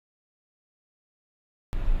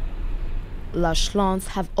Lush lawns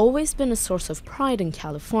have always been a source of pride in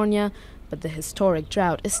California, but the historic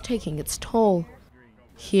drought is taking its toll.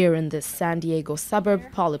 Here in this San Diego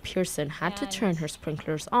suburb, Paula Pearson had to turn her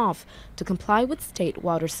sprinklers off to comply with state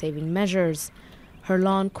water-saving measures. Her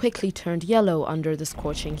lawn quickly turned yellow under the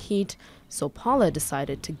scorching heat, so Paula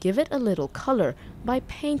decided to give it a little color by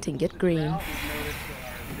painting it green.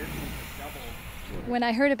 When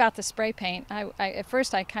I heard about the spray paint, at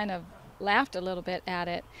first I kind of laughed a little bit at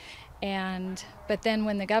it. But then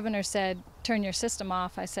when the governor said, turn your system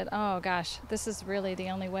off, I said, oh gosh, this is really the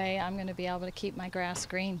only way I'm going to be able to keep my grass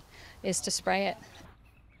green, is to spray it.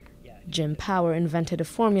 Jim Power invented a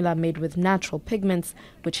formula made with natural pigments,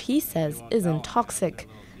 which he says isn't toxic.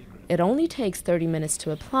 It only takes 30 minutes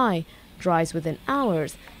to apply, dries within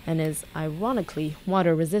hours, and is, ironically,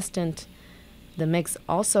 water resistant. The mix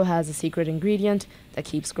also has a secret ingredient that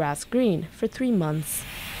keeps grass green for 3 months.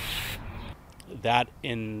 That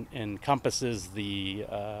encompasses the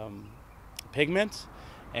pigment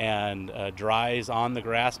and dries on the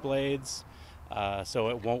grass blades, so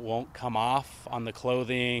it won't come off on the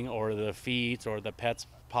clothing or the feet or the pet's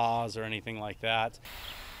paws or anything like that.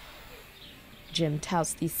 Jim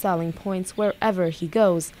touts these selling points wherever he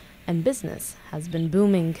goes, and business has been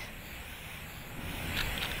booming.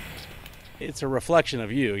 It's a reflection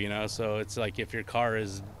of you, so it's like if your car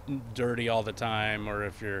is dirty all the time, or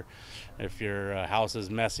if your house is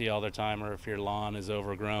messy all the time, or if your lawn is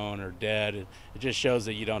overgrown or dead, it just shows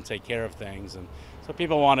that you don't take care of things. And so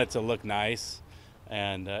people want it to look nice,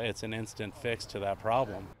 and it's an instant fix to that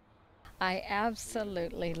problem. I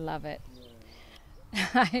absolutely love it.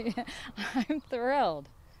 I'm thrilled.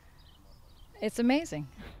 It's amazing.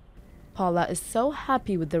 Paula is so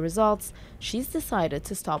happy with the results, she's decided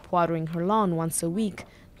to stop watering her lawn once a week,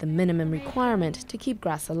 the minimum requirement to keep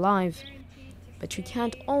grass alive. But you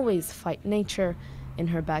can't always fight nature. In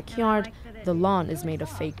her backyard, the lawn is made of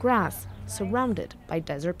fake grass, surrounded by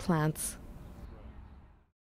desert plants.